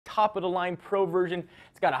top of the line Pro version.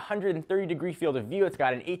 It's got a 130-degree field of view, it's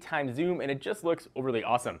got an 8x zoom, and it just looks overly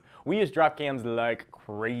awesome. We use Dropcams like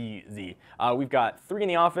crazy. We've got 3 in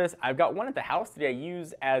the office. I've got one at the house that I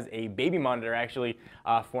use as a baby monitor actually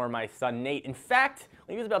for my son Nate. In fact,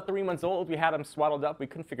 when he was about 3 months old, we had him swaddled up. We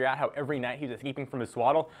couldn't figure out how every night he was escaping from his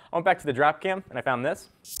swaddle. I went back to the Dropcam and I found this.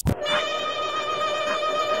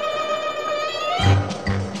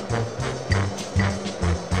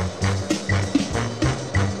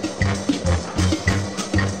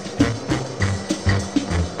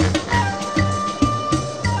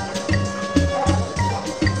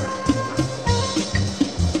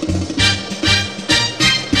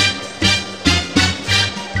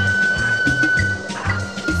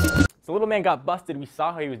 The little man got busted. We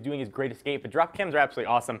saw how he was doing his great escape. But Dropcams are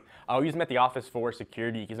absolutely awesome. We use them at the office for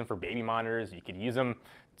security. You can use them for baby monitors. You could use them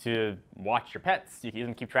to watch your pets. You can use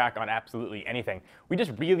them to keep track on absolutely anything. We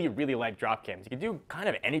just really, really like Dropcams. You can do kind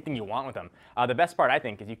of anything you want with them. The best part, I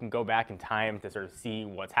think, is you can go back in time to sort of see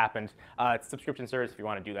what's happened. It's a subscription service if you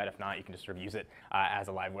want to do that. If not, you can just sort of use it as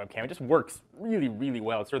a live webcam. It just works really, really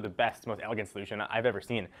well. It's sort of the best, most elegant solution I've ever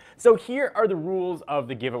seen. So here are the rules of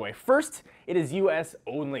the giveaway. First, it is US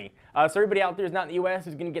only. So everybody out there who's not in the US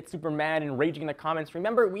who's going to get super mad and raging in the comments,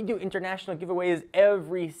 remember, we do international giveaways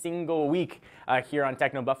every single week here on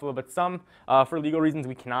Techno Buffalo, but some, for legal reasons,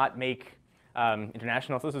 we cannot make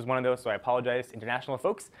international. So this is one of those, so I apologize to international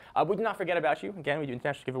folks. We do not forget about you. Again, we do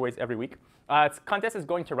international giveaways every week. This contest is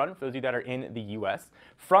going to run, for those of you that are in the US,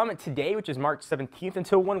 from today, which is March 17th,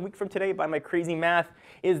 until 1 week from today, by my crazy math,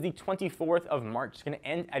 is the 24th of March. It's going to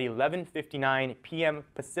end at 11:59 p.m.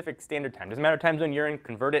 Pacific Standard Time. Doesn't matter what time zone you're in,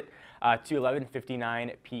 convert it to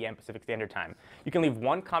 11:59 p.m. Pacific Standard Time. You can leave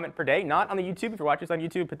 1 comment per day, not on the YouTube. If you're watching this on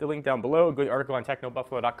YouTube, put the link down below. Go to the article on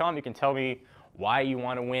technobuffalo.com. You can tell me why you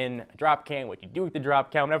want to win a Dropcam, what you do with the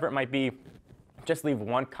Dropcam, whatever it might be. Just leave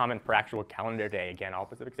 1 comment per actual calendar day, again, all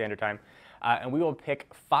Pacific Standard Time. And we will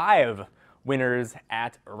pick 5 winners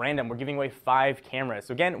at random. We're giving away 5 cameras.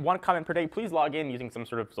 So again, 1 comment per day. Please log in using some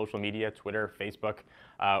sort of social media, Twitter, Facebook,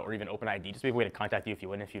 or even OpenID. Just be a way to contact you if you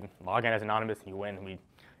win. If you log in as anonymous and you win, we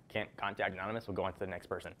can't contact anonymous, we'll go on to the next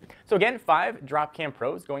person. So again, 5 Dropcam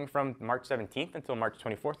Pros going from March 17th until March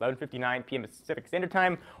 24th, 11:59 p.m. Pacific Standard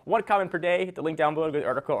Time. 1 comment per day. Hit the link down below to the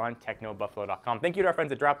article on technobuffalo.com. Thank you to our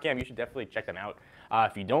friends at Dropcam. You should definitely check them out.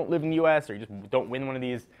 If you don't live in the US or you just don't win one of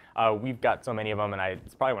these, we've got so many of them, and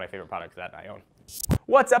it's probably one of my favorite products that I own.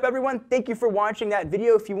 What's up, everyone? Thank you for watching that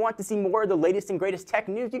video. If you want to see more of the latest and greatest tech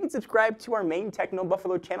news, you can subscribe to our main Techno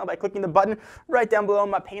Buffalo channel by clicking the button right down below in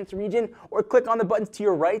my pants region, or click on the buttons to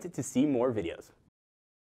your right to see more videos.